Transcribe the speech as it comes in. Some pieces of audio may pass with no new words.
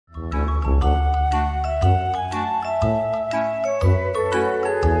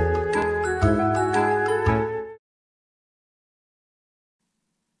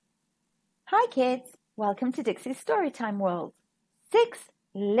kids, welcome to Dixie's Storytime World. 6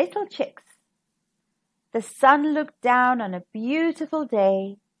 Little Chicks. The sun looked down on a beautiful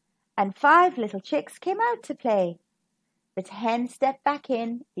day, and 5 little chicks came out to play. But Hen stepped back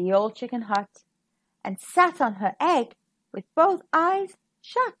in the old chicken hut and sat on her egg with both eyes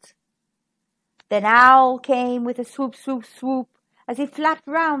shut. Then Owl came with a swoop, swoop, swoop, as he flapped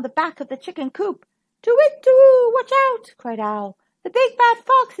round the back of the chicken coop. "To-wit-to, watch out!" cried Owl. "The big bad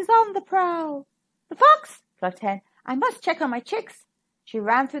fox is on the prowl." "The fox?" clucked Hen. "I must check on my chicks." She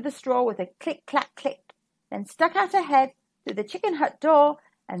ran through the straw with a click, clack, click, then stuck out her head through the chicken hut door,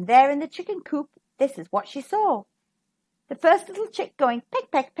 and there in the chicken coop, this is what she saw. The first little chick going peck,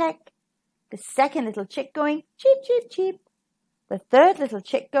 peck, peck. The second little chick going cheep, cheep, cheep. The third little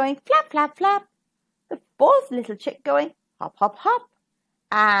chick going flap, flap, flap. The fourth little chick going hop, hop, hop.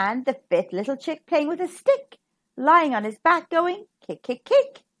 And the fifth little chick playing with a stick, lying on his back going kick, kick,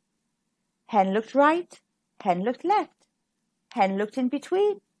 kick. Hen looked right, Hen looked left, Hen looked in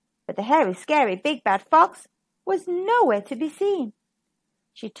between, but the hairy, scary, big bad fox was nowhere to be seen.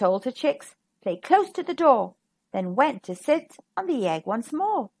 She told her chicks, play close to the door, then went to sit on the egg once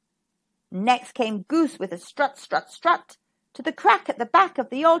more. Next came Goose with a strut, strut, strut, to the crack at the back of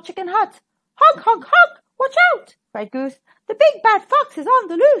the old chicken hut. "Honk, honk, honk! Watch out!" cried Goose. "The big bad fox is on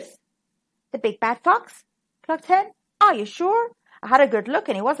the loose." "The big bad fox?" clucked Hen. "Are you sure? I had a good look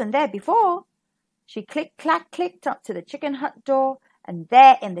and he wasn't there before." She click, clack, clicked up to the chicken hut door, and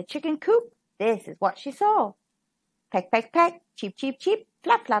there in the chicken coop, this is what she saw. Peck, peck, peck, cheep, cheep, cheep,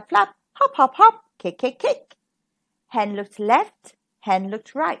 flap, flap, flap, hop, hop, hop, kick, kick, kick. Hen looked left, Hen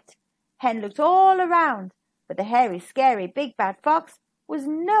looked right, Hen looked all around, but the hairy, scary, big bad fox was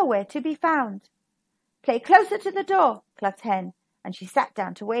nowhere to be found. "Play closer to the door," clucked Hen, and she sat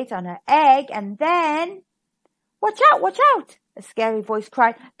down to wait on her egg, and then... "Watch out, watch out!" a scary voice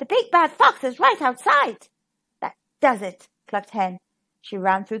cried. "The big bad fox is right outside." "That does it," clucked Hen. She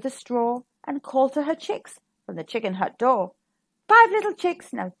ran through the straw and called to her chicks from the chicken hut door. "5 little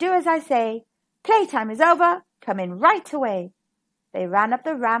chicks, now do as I say. Playtime is over, come in right away." They ran up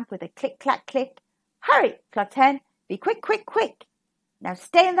the ramp with a click, clack, click. "Hurry," clucked Hen. "Be quick, quick, quick. Now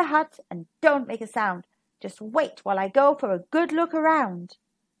stay in the hut and don't make a sound. Just wait while I go for a good look around."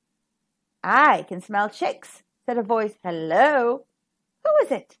 "I can smell chicks," said a voice. "Hello." Who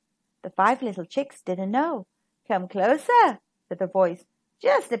was it? The 5 little chicks didn't know. "Come closer," said the voice.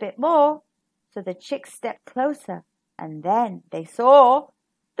 "Just a bit more." So the chicks stepped closer, and then they saw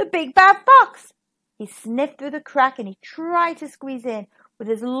the big bad fox. He sniffed through the crack and he tried to squeeze in with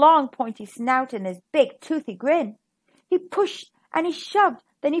his long pointy snout and his big toothy grin. He pushed and he shoved,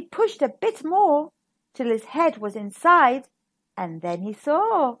 then he pushed a bit more, till his head was inside, and then he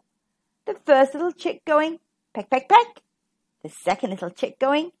saw the first little chick going peck, peck, peck, the second little chick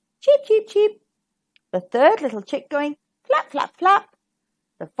going cheep, cheep, cheep, the third little chick going flap, flap, flap,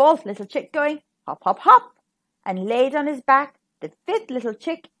 the fourth little chick going hop, hop, hop, and laid on his back the fifth little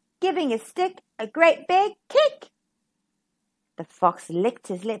chick giving his stick a great big kick. The fox licked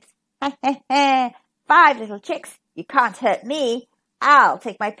his lips. "Ha, ha, ha, 5 little chicks, you can't hurt me. I'll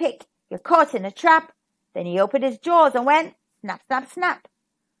take my pick. You're caught in a trap." Then he opened his jaws and went snap, snap, snap.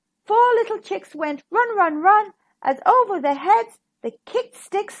 4 little chicks went run, run, run, as over their heads the kicked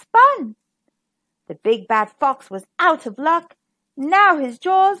stick spun. The big bad fox was out of luck. Now his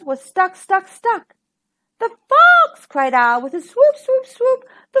jaws were stuck, stuck, stuck. "The fox!" cried Owl with a swoop, swoop, swoop.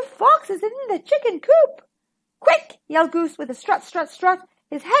 "The fox is in the chicken coop." "Quick!" yelled Goose with a strut, strut, strut.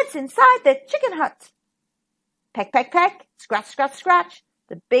 "His head's inside the chicken hut." Peck, peck, peck, scratch, scratch, scratch.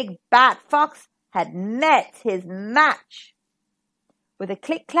 The big bad fox had met his match. With a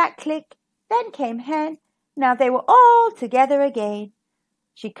click, clack, click, then came Hen. Now they were all together again.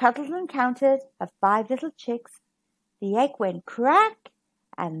 She cuddled and counted her 5 little chicks. The egg went crack,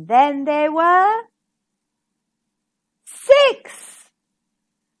 and then there were 6.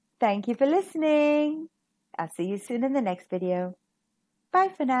 Thank you for listening. I'll see you soon in the next video. Bye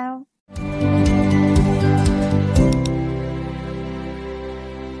for now.